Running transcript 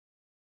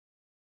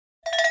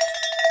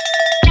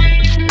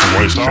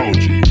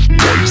Wiseology.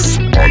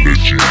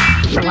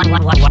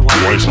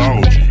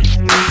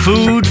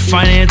 Food,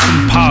 finance,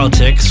 and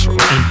politics,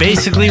 and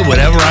basically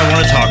whatever I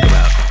want to talk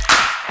about.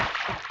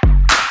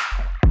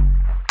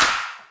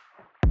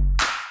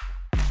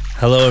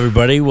 Hello,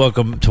 everybody.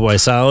 Welcome to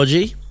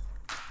Wiseology.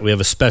 We have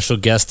a special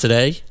guest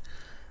today,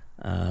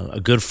 a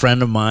good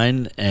friend of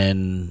mine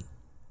and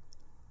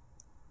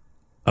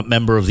a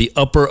member of the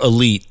upper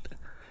elite,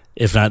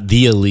 if not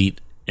the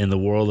elite, in the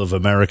world of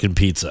American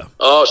pizza.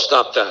 Oh,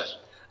 stop that.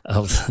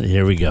 Oh,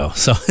 here we go.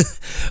 So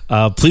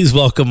please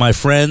welcome my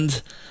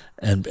friend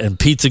and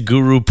pizza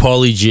guru,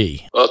 Paulie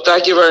G. Well,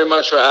 thank you very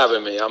much for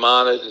having me. I'm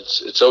honored.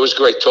 It's always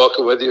great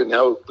talking with you.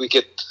 Now we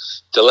get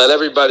to let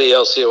everybody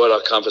else hear what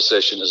our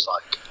conversation is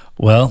like.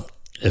 Well,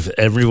 if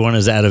everyone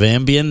is out of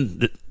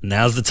Ambien,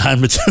 now's the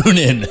time to tune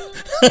in.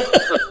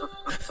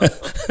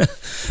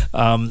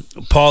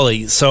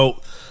 Paulie,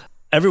 so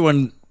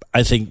everyone,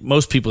 I think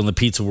most people in the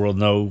pizza world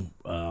know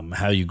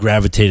how you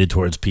gravitated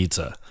towards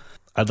pizza.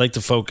 I'd like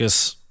to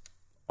focus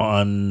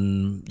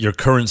on your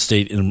current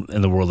state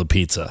in the world of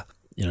pizza.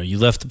 You know, you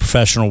left the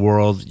professional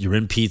world, you're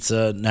in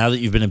pizza. Now that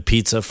you've been in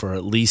pizza for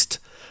at least,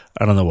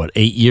 8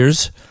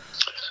 years?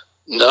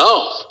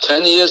 No,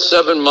 10 years,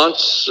 7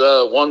 months,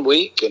 1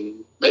 week,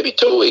 and maybe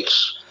 2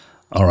 weeks.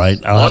 All right,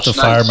 I'll have to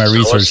fire my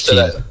research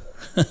team.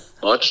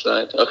 March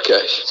 9th,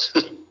 okay.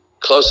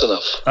 Close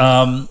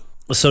enough.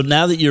 So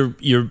now that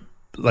you're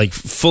like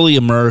fully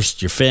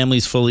immersed, your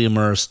family's fully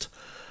immersed,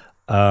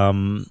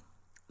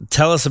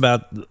 tell us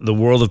about the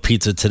world of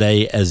pizza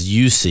today as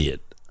you see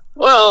it.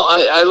 Well,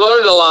 I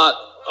learned a lot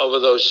over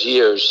those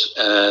years,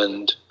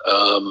 and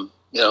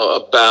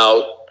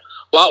about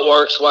what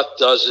works, what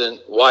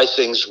doesn't, why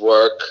things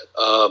work.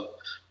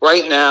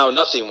 Right now,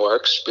 nothing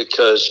works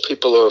because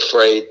people are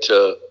afraid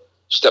to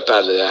step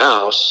out of their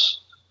house.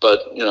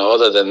 But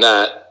other than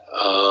that,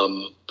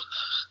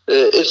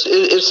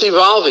 it's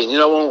evolving.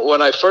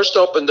 When I first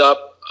opened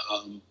up,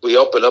 we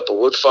opened up a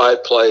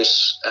wood-fired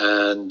place,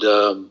 and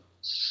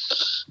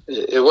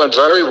it went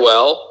very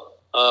well.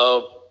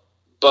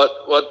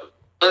 But what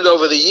I learned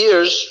over the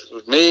years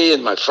with me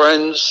and my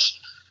friends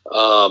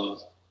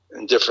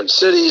in different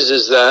cities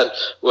is that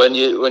when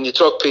you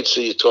talk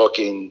pizza, you're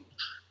talking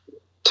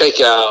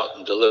takeout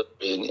and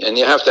delivery, and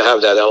you have to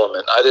have that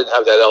element. I didn't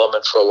have that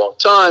element for a long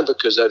time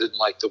because I didn't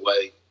like the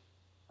way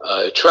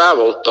it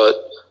traveled,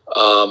 but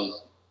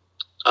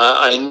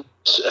I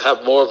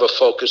have more of a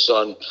focus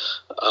on,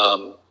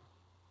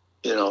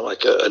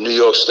 like a New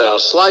York style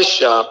slice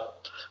shop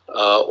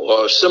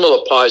or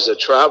similar pies that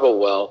travel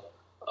well,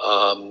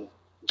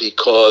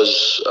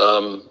 because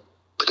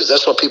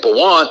that's what people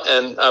want,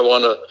 and I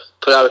want to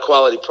put out a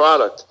quality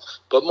product.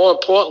 But more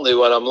importantly,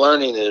 what I'm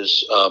learning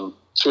is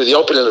through the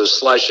opening of the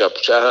slice shop,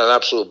 which I had an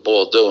absolute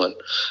ball doing,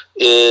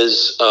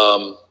 is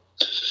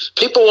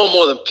people want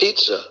more than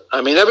pizza.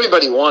 I mean,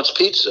 everybody wants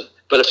pizza,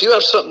 but if you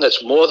have something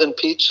that's more than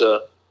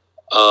pizza,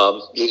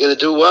 you're going to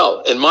do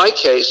well. In my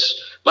case,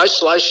 my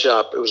slice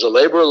shop, it was a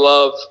labor of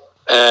love,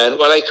 and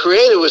what I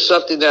created was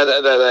something that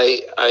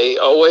I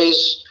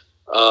always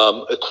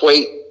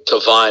equate to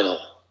vinyl.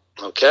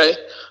 Okay,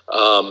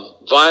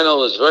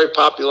 vinyl is very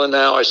popular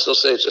now. I still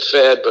say it's a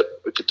fad, but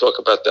we could talk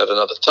about that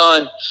another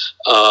time.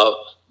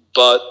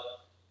 But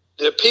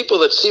there are people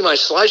that see my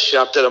slice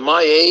shop that are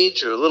my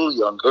age or a little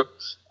younger,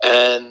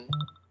 and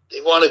they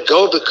want to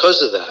go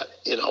because of that.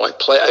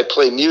 I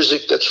play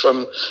music that's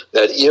from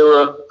that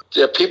era.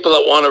 There are people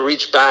that want to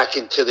reach back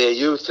into their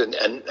youth and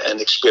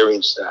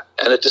experience that.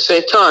 And at the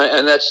same time,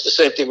 and that's the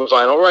same thing with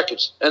vinyl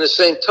records. And at the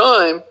same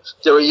time,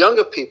 there are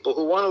younger people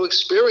who want to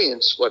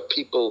experience what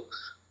people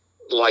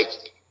like,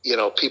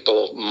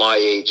 people my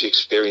age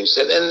experience,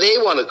 and they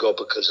want to go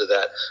because of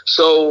that.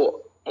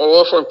 So we're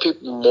offering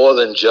people more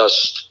than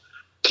just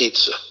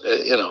pizza,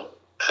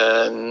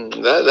 and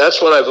that's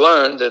what I've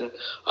learned, and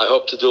I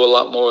hope to do a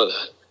lot more of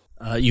that.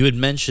 You had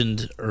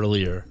mentioned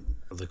earlier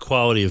the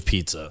quality of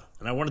pizza,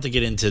 and I wanted to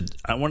get into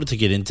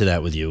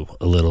that with you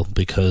a little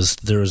because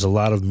there is a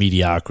lot of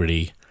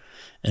mediocrity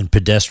and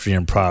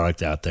pedestrian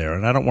product out there,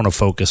 and I don't want to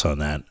focus on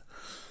that,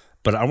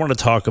 but I want to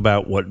talk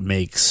about what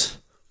makes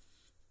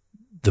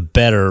the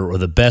better or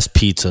the best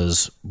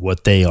pizzas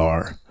what they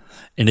are.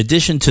 In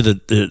addition to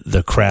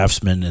the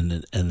craftsmen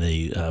and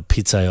the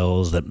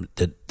pizzaiolos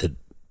that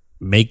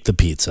make the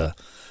pizza,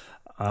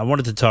 I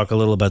wanted to talk a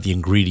little about the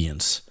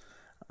ingredients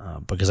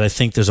because I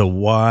think there's a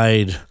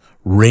wide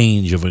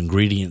range of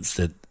ingredients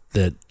that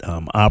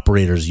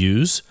operators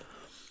use,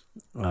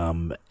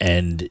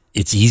 and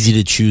it's easy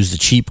to choose the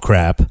cheap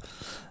crap,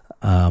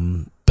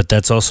 but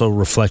that's also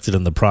reflected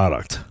in the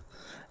product.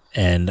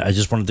 And I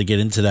just wanted to get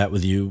into that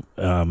with you,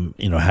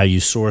 how you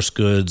source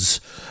goods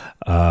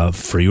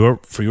for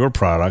your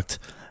product,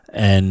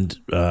 and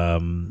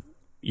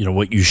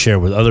what you share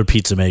with other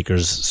pizza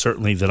makers,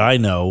 certainly that I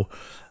know,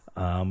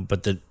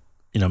 but that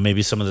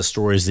maybe some of the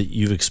stories that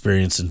you've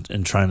experienced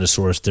in trying to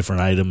source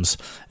different items,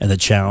 and the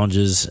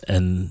challenges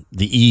and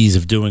the ease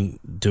of doing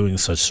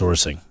such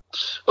sourcing.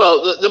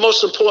 Well, the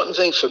most important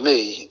thing for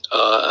me,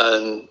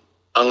 and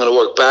I'm going to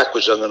work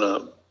backwards. I'm going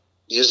to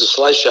use the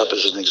Slice Shop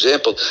as an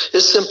example,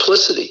 is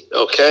simplicity.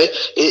 Okay,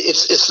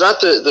 it's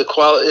not the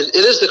quality.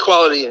 It is the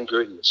quality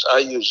ingredients. I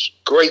use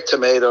great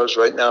tomatoes.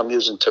 Right now, I'm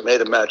using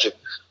Tomato Magic.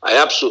 I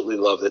absolutely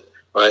love it.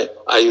 Right,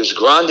 I use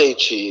grande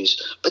cheese,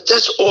 but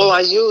that's all I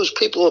use.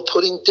 People are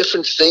putting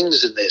different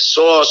things in their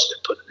sauce.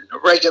 They're putting in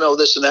oregano,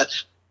 this and that.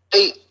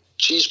 Hey,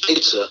 cheese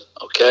pizza,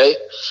 okay,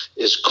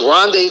 is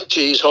grande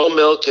cheese, whole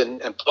milk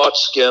and part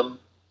skim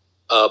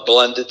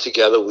blended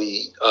together.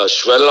 We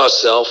shredded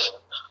ourselves.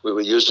 We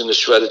were using the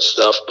shredded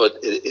stuff, but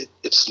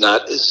it's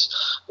not as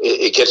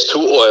it gets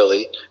too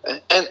oily.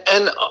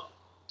 And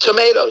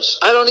tomatoes,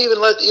 I don't even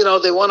let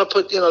they want to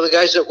put the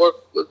guys that work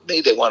with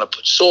me, they want to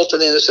put salt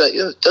in it.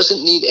 It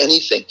doesn't need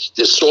anything.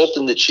 There's salt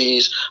in the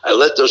cheese. I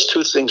let those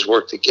two things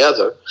work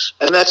together,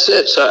 and that's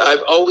it. So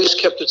I've always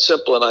kept it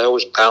simple, and I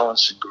always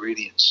balance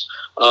ingredients.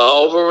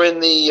 Over in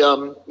the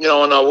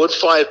in our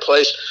wood-fired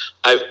place,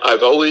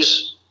 I've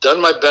always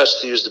done my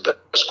best to use the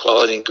best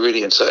quality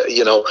ingredients.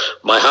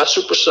 My hot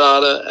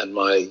supersada and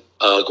my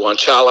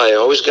guanciale I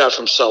always got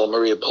from Sala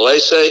Maria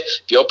Palese.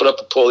 If you open up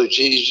a Paulie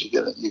G's,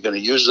 you're gonna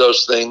use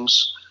those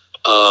things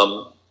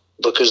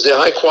because they're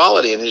high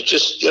quality, and I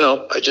just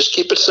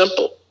keep it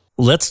simple.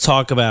 Let's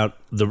talk about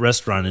the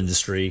restaurant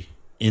industry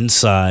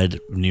inside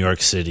New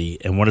York City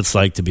and what it's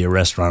like to be a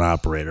restaurant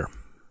operator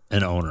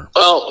and owner.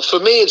 Well, for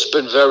me, it's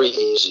been very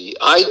easy.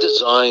 I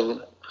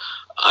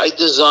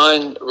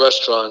design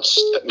restaurants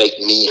that make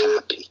me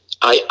happy.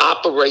 I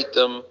operate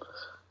them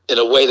in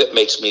a way that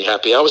makes me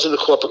happy. I was in the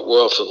corporate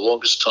world for the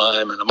longest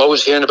time, and I'm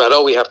always hearing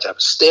about, we have to have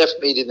a staff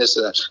meeting, this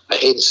and that. I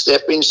hated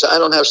staff meetings, so I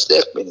don't have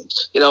staff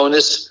meetings. In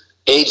this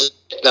age of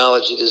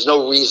technology, there's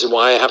no reason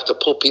why I have to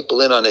pull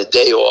people in on a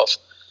day off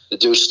to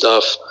do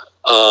stuff.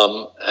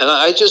 And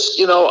I just,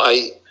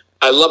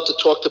 I love to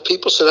talk to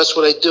people, so that's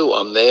what I do.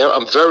 I'm there.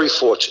 I'm very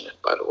fortunate,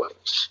 by the way,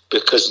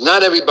 because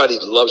not everybody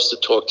loves to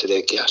talk to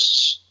their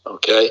guests.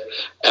 Okay.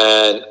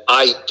 And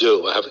I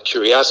do. I have a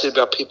curiosity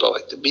about people. I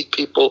like to meet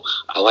people.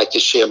 I like to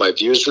share my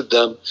views with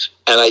them.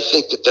 And I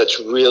think that that's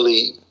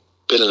really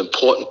been an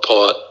important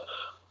part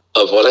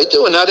of what I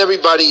do. And not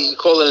everybody, you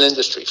call it an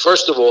industry.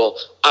 First of all,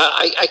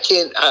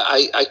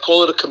 I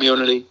call it a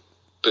community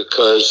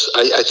because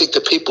I think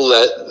the people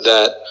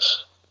that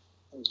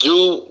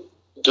do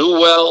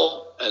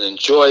well and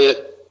enjoy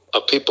it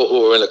are people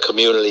who are in a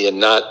community and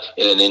not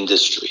in an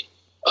industry.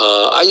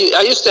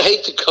 I used to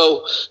hate to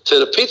go to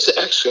the Pizza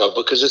Expo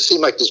because it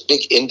seemed like this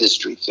big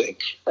industry thing.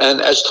 And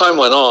as time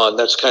went on,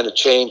 that's kind of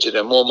changed, and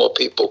there are more and more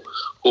people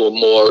who are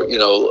more,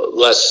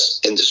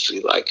 less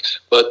industry-like.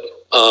 But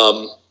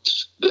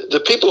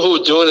the people who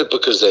are doing it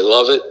because they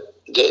love it,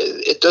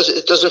 it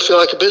doesn't feel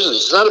like a business.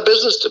 It's not a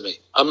business to me.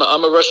 I'm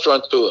a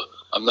restaurateur.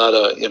 I'm not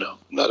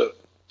a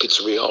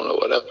pizzeria owner or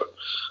whatever.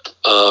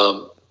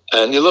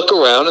 And you look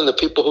around, and the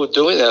people who are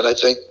doing that, I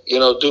think,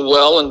 do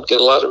well and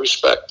get a lot of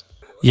respect.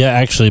 Yeah,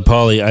 actually,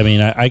 Paulie, I mean,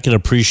 I can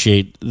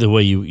appreciate the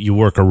way you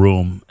work a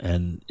room,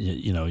 and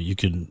you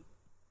can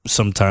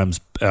sometimes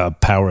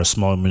power a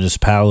small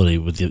municipality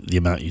with the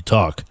amount you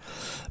talk.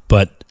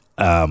 But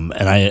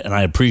and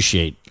I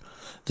appreciate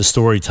the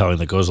storytelling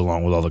that goes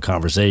along with all the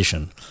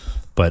conversation.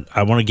 But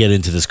I want to get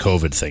into this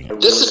COVID thing.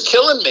 This is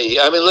killing me.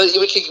 I mean,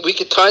 we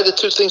could tie the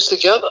two things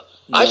together.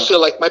 Yeah. I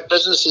feel like my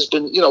business has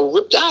been,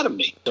 ripped out of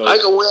me. So I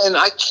go in,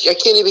 I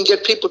can't even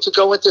get people to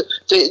go into.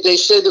 They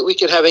said that we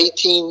could have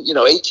 18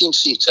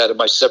 seats out of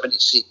my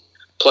 70-seat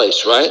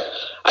place, right?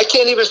 I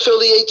can't even fill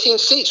the 18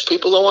 seats.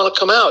 People don't want to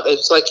come out.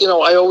 It's like,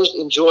 I always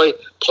enjoy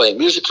playing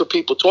music for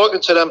people,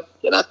 talking to them.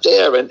 They're not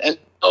there, and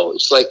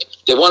it's like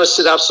they want to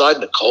sit outside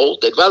in the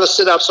cold. They'd rather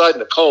sit outside in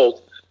the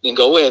cold than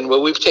go in.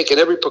 Well, we've taken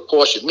every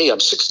precaution. I'm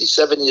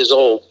 67 years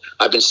old.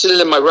 I've been sitting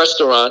in my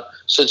restaurant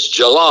since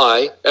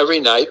July every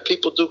night.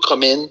 People do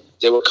come in.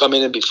 They were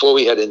coming in before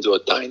we had indoor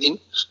dining.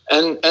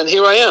 And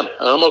here I am.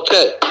 And I'm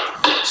okay.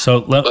 So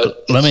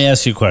let me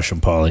ask you a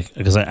question, Paulie,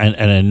 because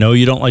I know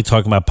you don't like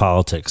talking about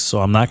politics, so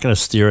I'm not going to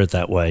steer it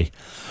that way.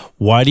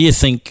 Why do you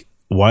think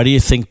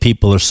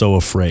people are so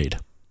afraid?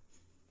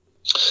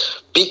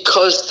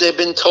 Because they've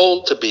been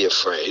told to be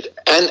afraid.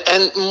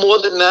 And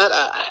more than that,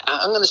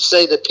 I'm going to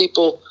say that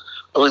people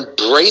are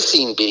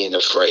embracing being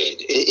afraid.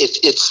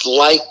 It's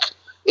like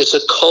it's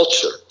a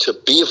culture to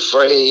be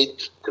afraid,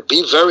 to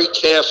be very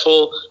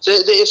careful.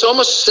 It's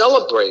almost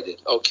celebrated,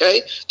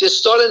 okay? They're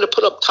starting to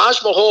put up Taj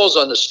Mahals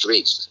on the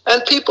streets.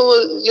 And people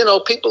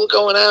are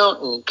going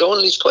out and going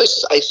to these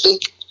places. I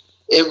think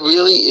it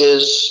really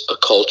is a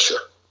culture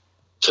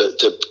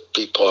to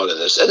be part of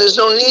this. And there's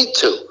no need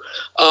to.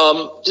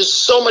 There's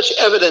so much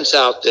evidence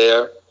out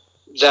there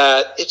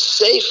that it's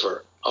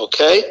safer,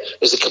 okay?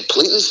 Is it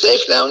completely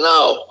safe now?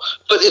 No.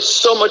 But it's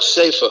so much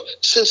safer.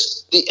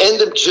 Since the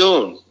end of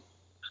June,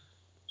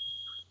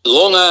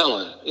 Long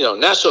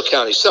Island, Nassau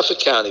County, Suffolk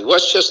County,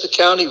 Westchester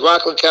County,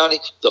 Rockland County,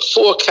 the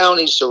 4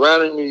 counties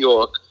surrounding New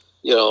York,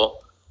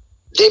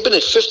 they've been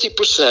at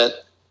 50%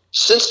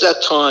 since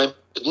that time,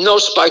 no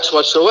spikes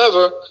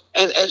whatsoever.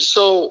 And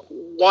so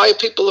why are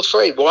people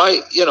afraid?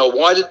 Why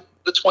did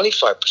the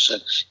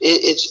 25%?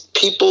 It's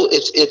people,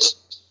 it's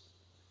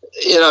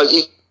you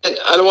And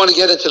I don't want to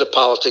get into the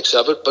politics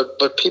of it,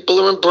 but people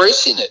are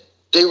embracing it.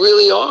 They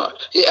really are.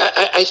 Yeah,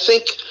 I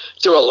think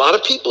there are a lot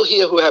of people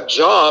here who have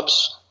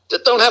jobs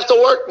that don't have to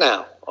work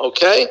now.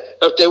 Okay,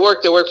 if they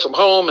work from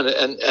home, and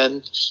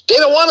they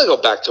don't want to go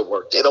back to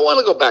work. They don't want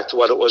to go back to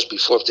what it was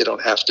before if they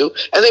don't have to,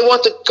 and they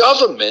want the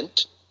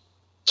government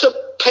to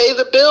pay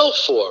the bill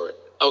for it.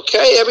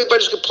 Okay,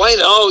 everybody's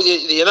complaining. Oh,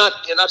 you're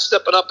not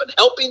stepping up and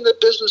helping the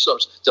business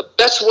owners. The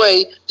best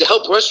way to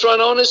help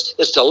restaurant owners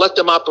is to let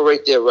them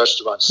operate their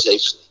restaurants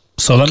safely.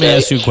 So let me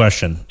ask you a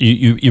question.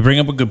 You bring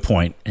up a good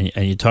point,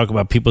 and you talk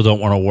about people don't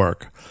want to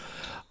work.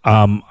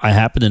 I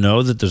happen to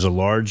know that there's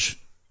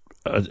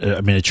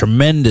a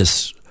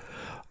tremendous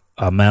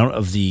amount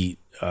of the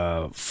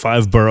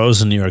 5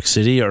 boroughs in New York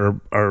City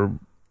are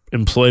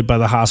employed by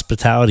the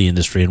hospitality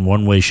industry in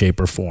one way, shape,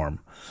 or form.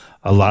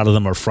 A lot of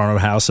them are front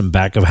of house and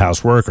back of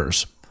house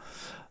workers.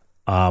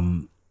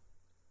 I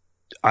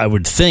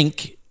would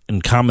think,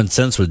 and common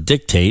sense would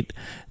dictate,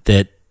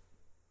 that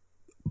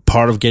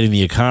part of getting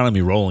the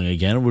economy rolling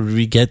again would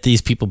be get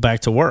these people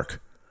back to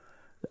work.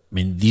 I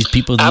mean, these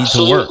people need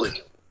to work.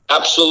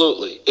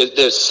 Absolutely.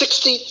 There's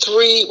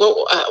 63,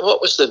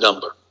 what was the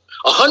number?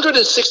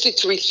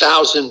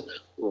 163,000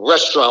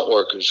 restaurant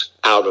workers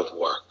out of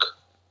work.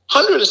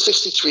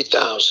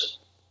 163,000.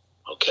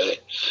 Okay,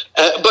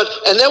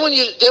 and then when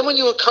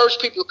you encourage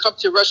people to come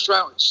to your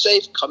restaurant, it's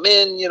safe, come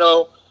in.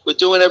 We're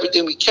doing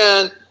everything we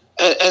can,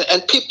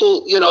 and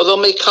people, they'll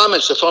make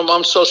comments. If I'm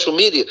on social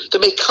media, they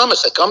make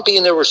comments like I'm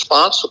being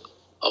irresponsible.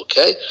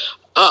 Okay,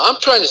 I'm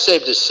trying to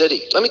save this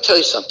city. Let me tell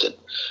you something.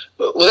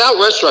 Without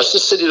restaurants,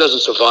 this city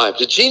doesn't survive.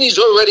 The genie's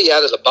already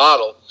out of the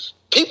bottle.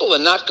 People are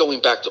not going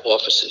back to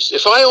offices.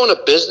 If I own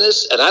a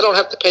business and I don't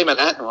have to pay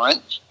Manhattan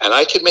rent, and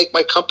I can make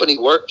my company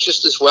work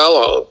just as well,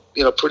 or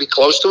pretty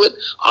close to it,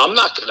 I'm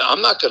not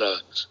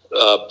gonna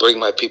bring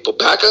my people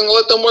back. I'm gonna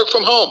let them work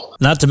from home.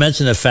 Not to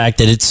mention the fact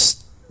that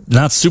it's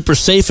not super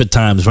safe at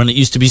times when it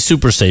used to be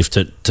super safe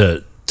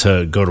to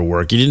go to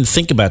work. You didn't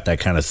think about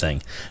that kind of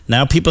thing.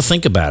 Now people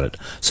think about it.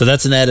 So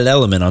that's an added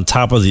element on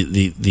top of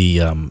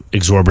the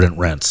exorbitant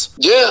rents.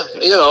 Yeah,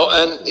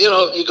 and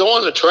you go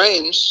on the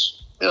trains.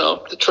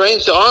 The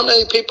trains, there aren't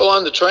many people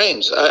on the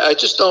trains. I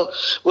just don't,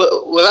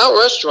 without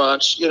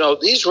restaurants,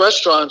 these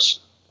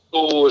restaurants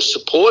who were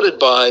supported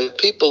by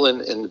people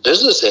in the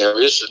business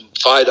areas, in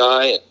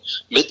FiDi and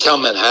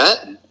Midtown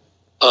Manhattan,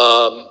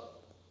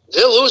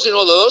 they're losing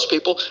all of those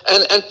people.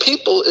 And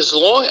people, as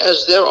long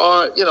as there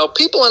are,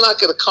 people are not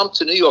going to come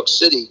to New York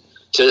City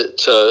to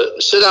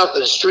sit out in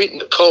the street in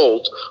the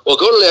cold or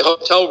go to their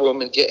hotel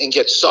room and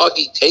get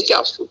soggy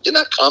takeout food. They're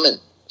not coming.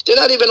 They're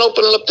not even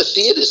opening up the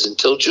theaters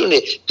until June.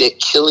 They're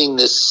killing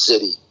this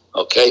city,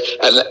 okay?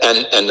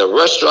 And the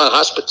restaurant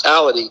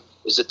hospitality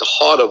is at the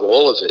heart of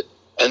all of it.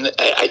 And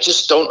I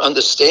just don't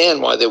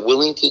understand why they're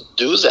willing to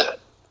do that.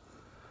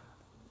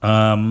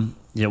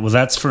 Yeah, well,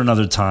 that's for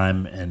another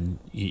time, and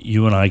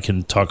you and I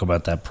can talk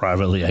about that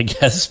privately, I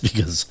guess,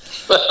 because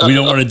we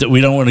don't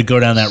want to go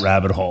down that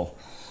rabbit hole.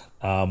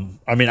 I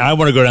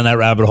want to go down that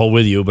rabbit hole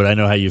with you, but I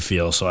know how you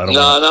feel, so I don't.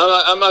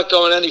 No, I'm not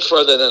going any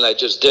further than I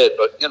just did.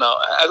 But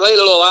I laid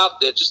it all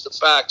out there, just the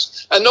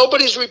facts, and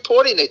nobody's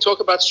reporting. They talk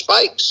about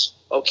spikes.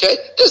 Okay,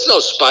 there's no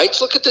spikes.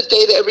 Look at the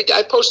data every day.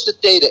 I post the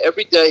data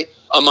every day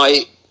on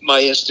my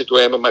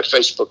Instagram and my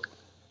Facebook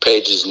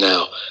pages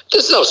now.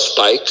 There's no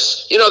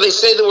spikes. They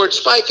say the word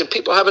spike, and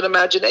people have an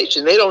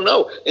imagination. They don't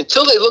know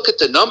until they look at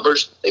the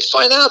numbers. They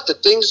find out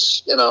that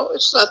things,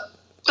 it's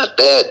not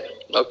bad.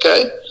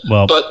 Okay,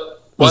 well, but.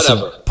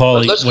 Whatever. Listen,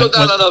 Paulie, let's go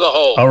down another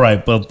hole. All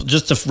right. Well,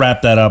 just to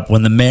wrap that up,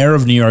 when the mayor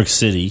of New York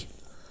City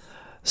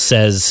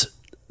says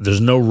there's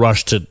no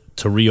rush to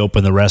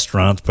reopen the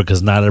restaurants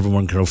because not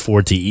everyone can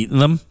afford to eat in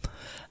them,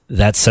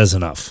 that says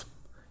enough.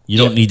 You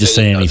don't need to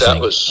say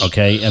anything.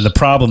 Okay. And the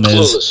problem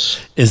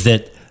is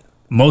that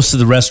most of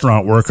the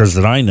restaurant workers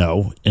that I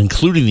know,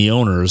 including the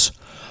owners,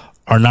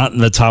 are not in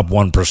the top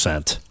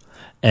 1%.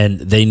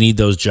 And they need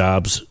those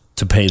jobs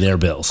to pay their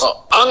bills.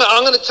 Oh,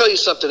 I'm going to tell you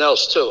something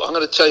else too. I'm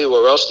going to tell you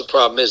where else the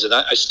problem is, and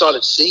I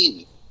started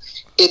seeing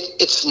it.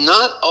 It's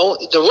not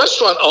only the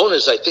restaurant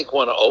owners, I think,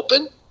 want to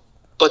open,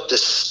 but the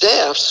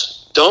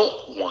staffs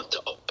don't want to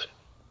open.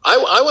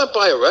 I went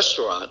by a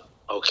restaurant,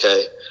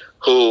 okay,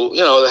 who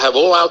they have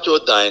all outdoor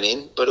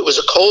dining, but it was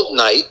a cold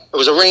night. It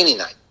was a rainy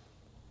night,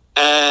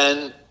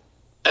 and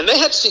they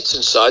had seats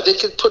inside. They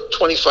could put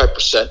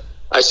 25%.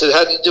 I said,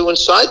 "How do you do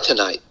inside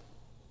tonight?"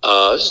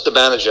 This is the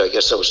manager, I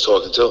guess I was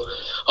talking to.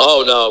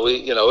 Oh no,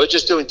 we're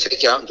just doing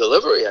takeout and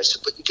delivery. I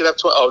said, but you could have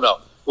 20. Oh no,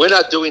 we're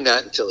not doing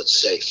that until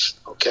it's safe.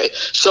 Okay,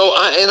 so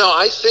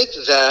I think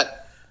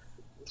that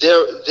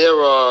there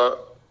are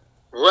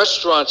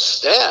restaurant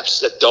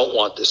staffs that don't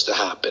want this to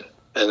happen,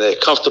 and they're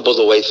comfortable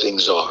the way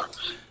things are,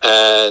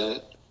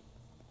 and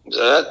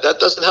that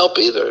doesn't help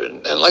either.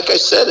 And like I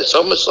said, it's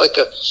almost like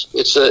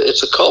it's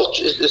a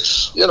culture.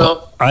 It's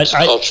it's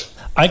a culture.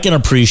 I can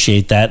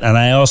appreciate that, and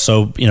I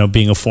also,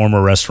 being a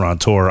former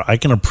restaurateur, I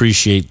can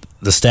appreciate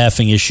the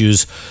staffing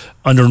issues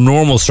under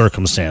normal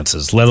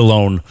circumstances, let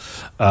alone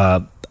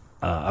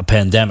a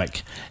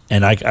pandemic.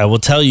 And I will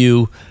tell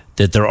you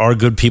that there are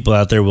good people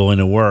out there willing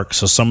to work.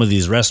 So some of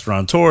these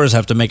restaurateurs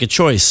have to make a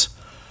choice.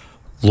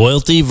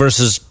 Loyalty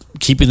versus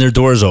keeping their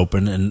doors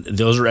open, and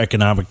those are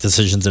economic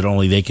decisions that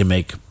only they can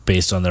make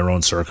based on their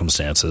own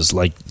circumstances,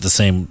 like the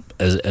same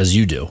as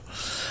you do.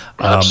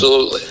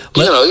 Absolutely.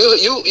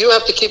 You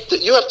have to keep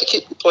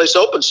the place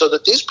open so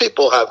that these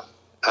people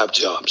have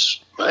jobs,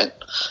 right?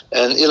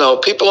 And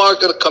people aren't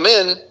going to come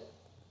in.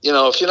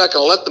 If you're not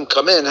going to let them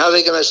come in, how are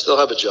they going to still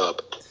have a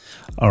job?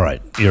 All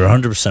right, you're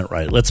 100%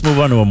 right. Let's move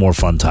on to a more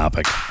fun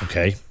topic,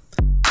 okay?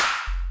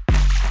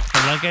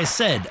 And like I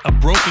said, a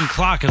broken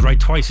clock is right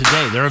twice a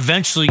day. They're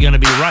eventually going to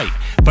be right.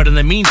 But in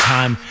the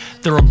meantime,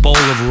 they're a bowl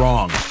of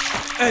wrong.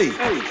 Hey.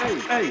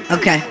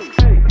 Okay.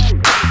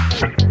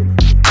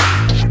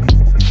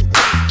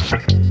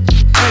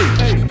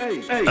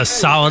 A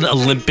solid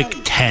Olympic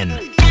 10.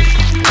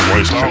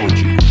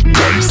 Wiseology.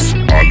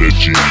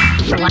 Wiseology.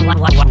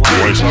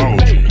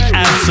 Wiseology.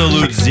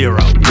 Absolute 0.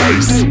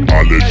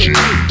 Wiseology.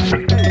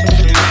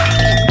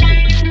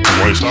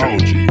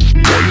 Wiseology.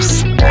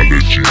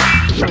 Wiseology.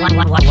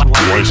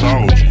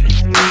 Wiseology.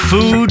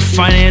 Food,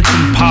 finance,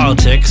 and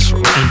politics,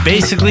 and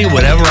basically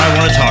whatever I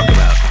want to talk about.